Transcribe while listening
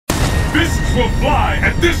Fists will fly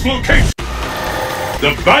at this location.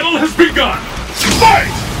 The battle has begun.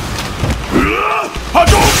 Fight!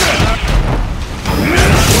 Hadouken!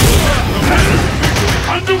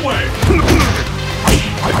 Underway.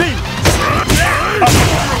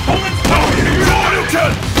 Your opponent's power here.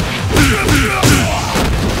 Hadouken!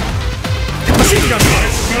 Machine gun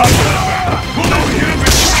blast.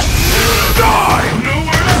 Die!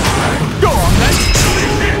 Nowhere to hide. Go on then.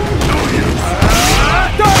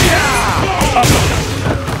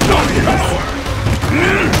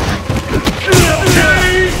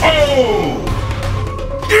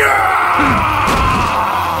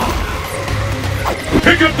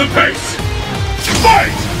 Pick up the pace!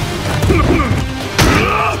 Fight!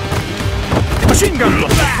 Machine gun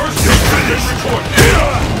blast! First finish report!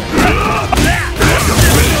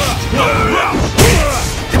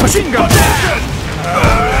 Machine gun blast!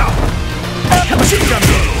 Machine gun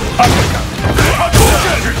blast!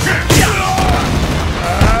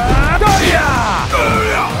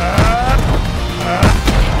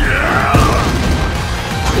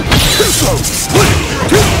 Too slow!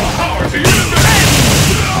 Power to use the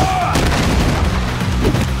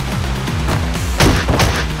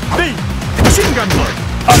Machine gun blow!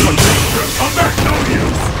 Come back, no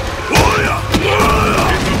use!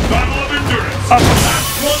 It's a battle of endurance!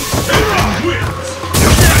 Last one standing wins!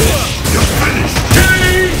 You're finished!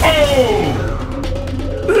 K.O.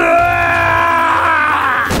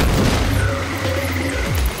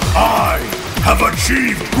 I have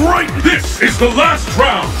achieved great! This is the last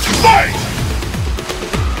round! Fight!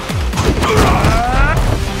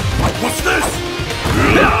 What's this?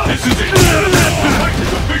 This is it! The fight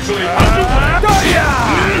is officially underway!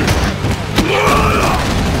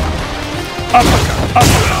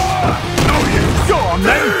 No use! Go on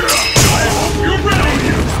then! You're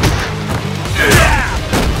ready!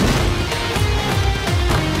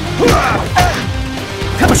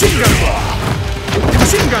 Machine gun blow!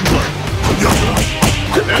 Machine gun blow!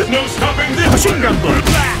 There's no stopping this! Machine gun blow! Will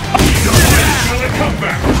it come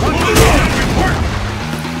back? Will it work?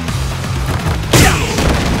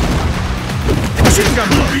 Machine gun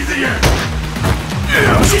blow! Be the end!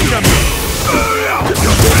 Machine gun blow!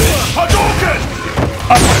 Hadouken!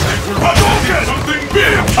 Hadouken! Something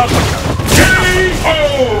big! K.O.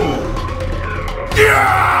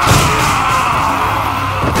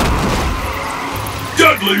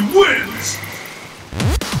 Dudley wins!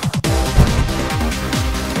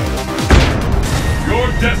 Your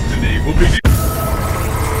destiny will be...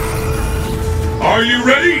 Are you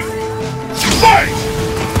ready? Fight!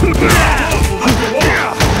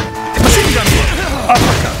 Machine gun blow!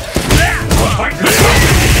 Fight to the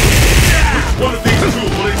Which one of these two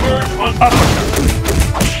will emerge on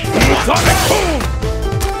Sonic boom!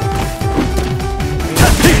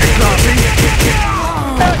 Keep it classy!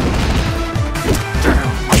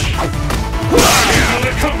 Will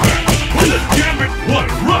it come back? Will it jam it? What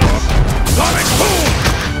rush? Sonic boom!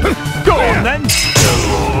 Go on then!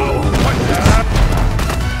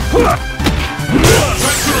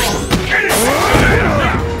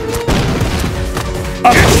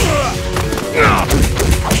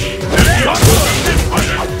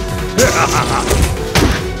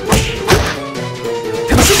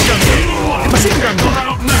 Machine gun blow!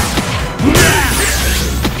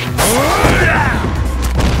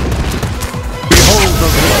 Behold the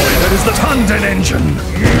glory that is the Tundon engine!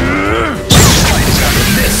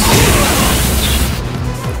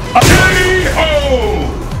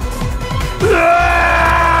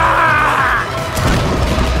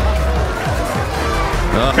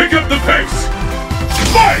 Pick up the pace!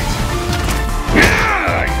 Fight!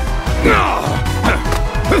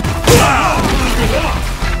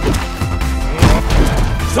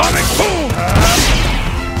 Sonic boom!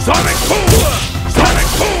 Sonic boom! Sonic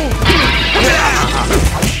boom!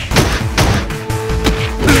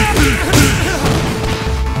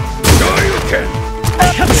 Sure you can!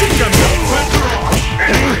 Machine gun blow!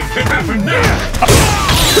 Anything can happen now!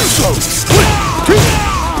 Too slow!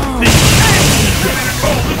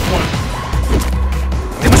 Call this one!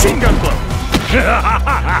 Machine gun blow!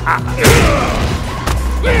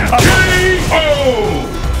 K.O.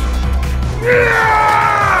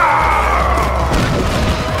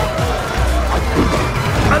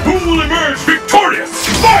 Who will emerge victorious?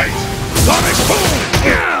 Fight! Sonic boom!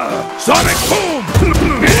 Sonic boom!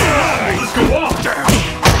 Let's go off!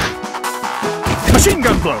 Machine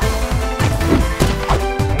gun blow!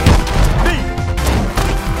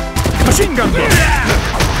 Machine gun blow!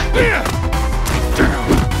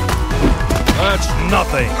 That's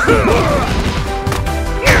nothing!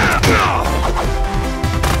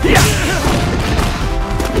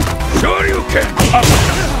 Sure you can!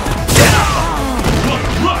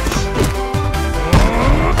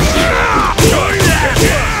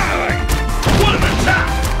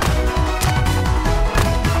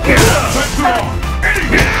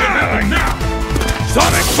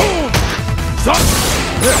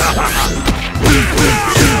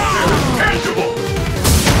 Tangible!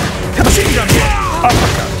 Machine gun blow!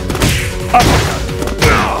 Uppercut! Uppercut!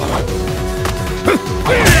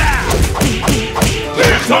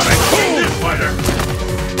 Sonic boom! Fighter!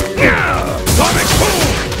 Sonic boom!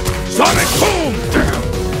 Sonic boom!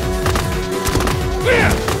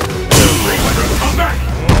 Come back!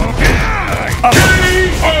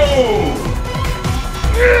 KO!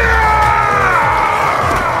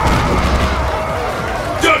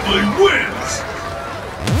 Dudley wins!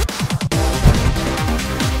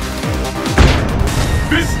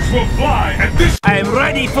 Fists will fly at this... I'm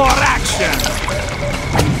ready for action!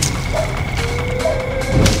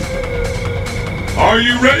 Are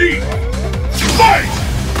you ready? Fight!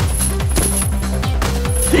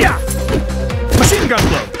 Yeah! Machine gun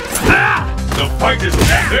blow! The fight is on.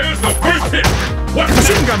 There's the first hit! What's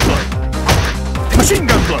Machine gun blow! Machine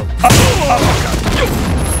gun blow! Uppercut!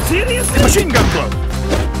 Seriously? Machine gun blow!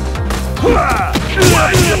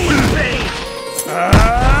 Why you in pain?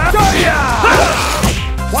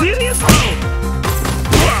 Seriously?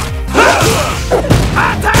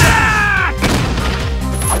 Attack!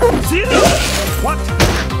 Seriously? What?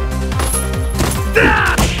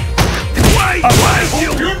 Why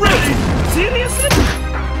you? You're ready! Seriously?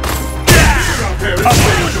 Fear out there is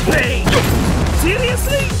tangible! Pain.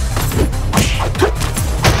 Seriously?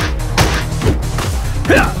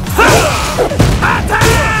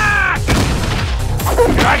 Attack!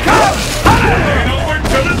 Here I come! Ain't over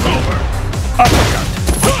till it's over! Uppercut!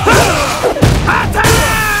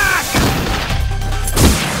 Attack!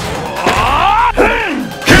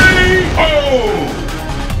 KO!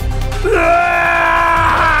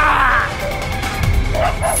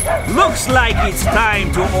 Looks like it's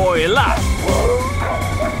time to oil up.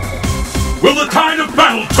 Will the tide of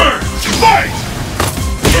battle turn? Fight!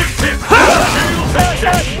 First hit!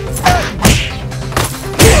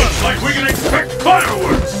 Looks like we can expect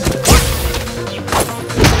fireworks!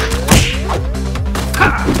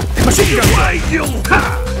 Machine gun!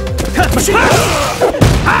 Machine gun!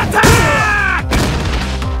 Attack!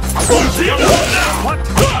 What's the other one now? What?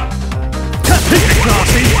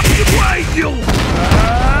 Why you?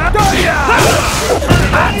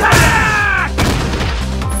 Attack!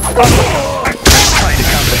 Trying to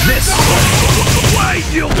counter this. Why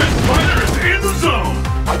you? This fighter is in the zone!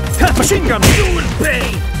 Machine gun! You in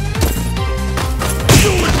pain!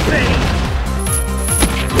 You in pain!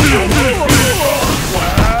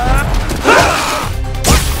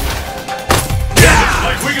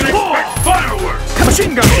 Like we can expect fireworks!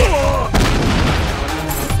 Machine gun!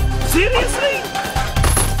 Seriously?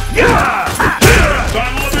 Yeah!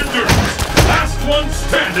 Battle of endurance! Last one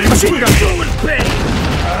standing! Machine gun! You in pain!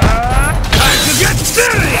 Time to get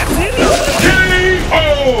serious! KO!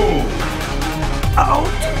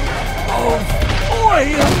 Out of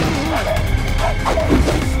oil!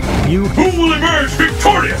 You Who will emerge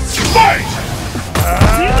victorious? Fight!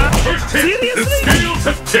 First hit, the scales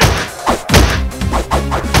have tipped!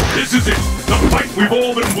 This is it! The fight we've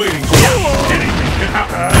all been waiting for! Anything can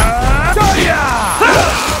happen!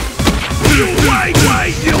 Why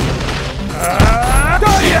you?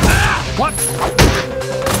 What?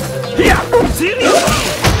 Yeah! Serious?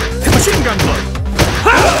 Machine gun blow!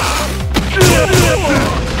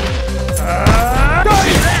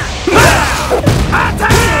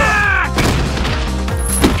 Attack!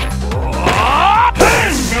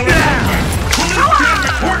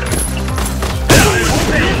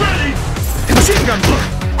 Machine gun blow!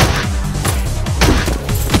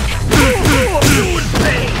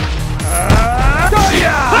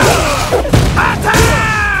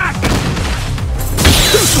 Attack!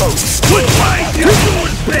 Too slow! Why you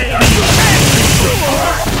doing bad?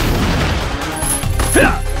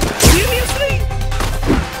 Seriously?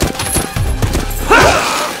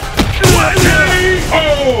 KO!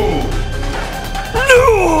 No!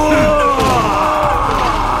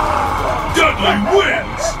 Dudley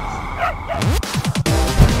wins!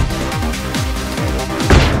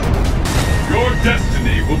 Your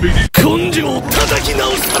destiny will be... 根性を叩き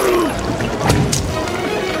直したる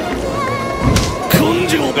根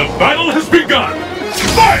性 The battle has begun!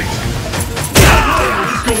 Fight!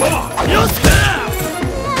 Let's go on! よし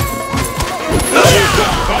The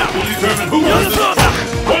fight will determine who wins this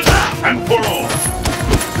contest once and for all!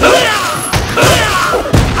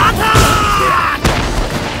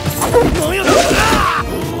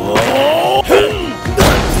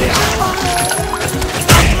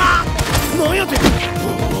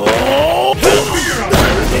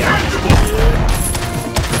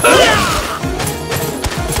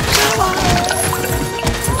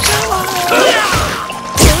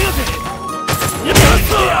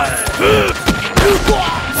 Tangible!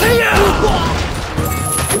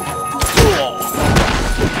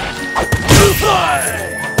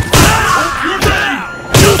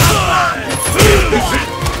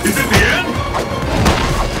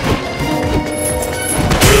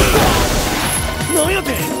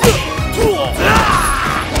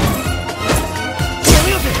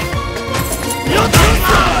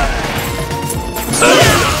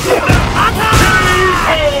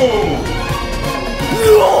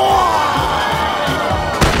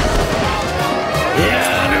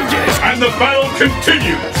 battle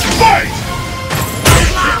continues! Fight!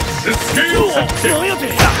 The scales have tipped!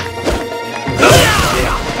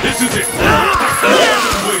 This is it!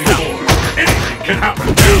 Wait for. Anything can happen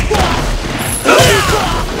now!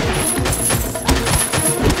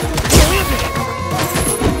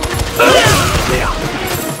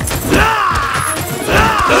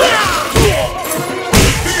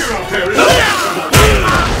 Fear out there is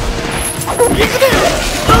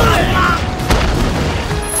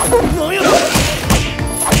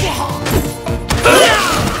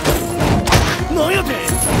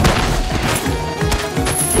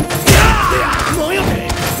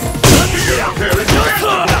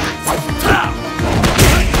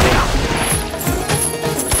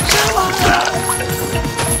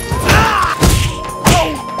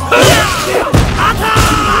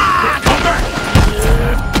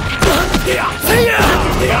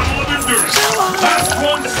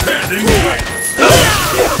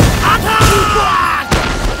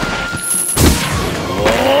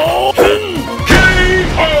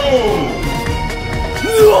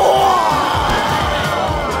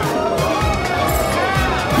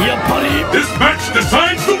This match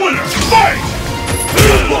decides the winner! Fight!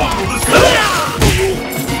 How long will this go?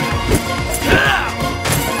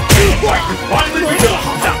 The fight has finally begun!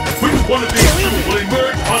 Which one of these two will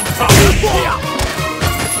emerge on top?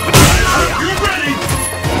 You ready?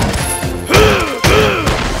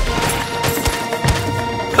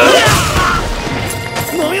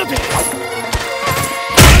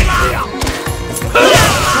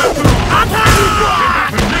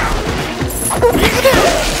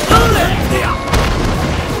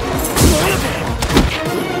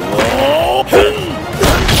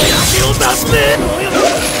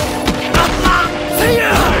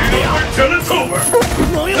 Till it's over!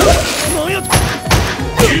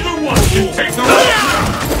 Either one can take the round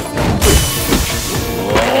now!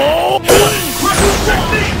 Incredible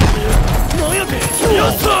technique!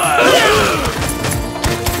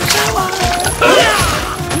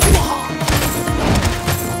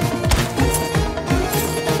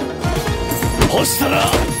 Push it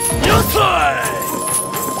up! Yes, sir!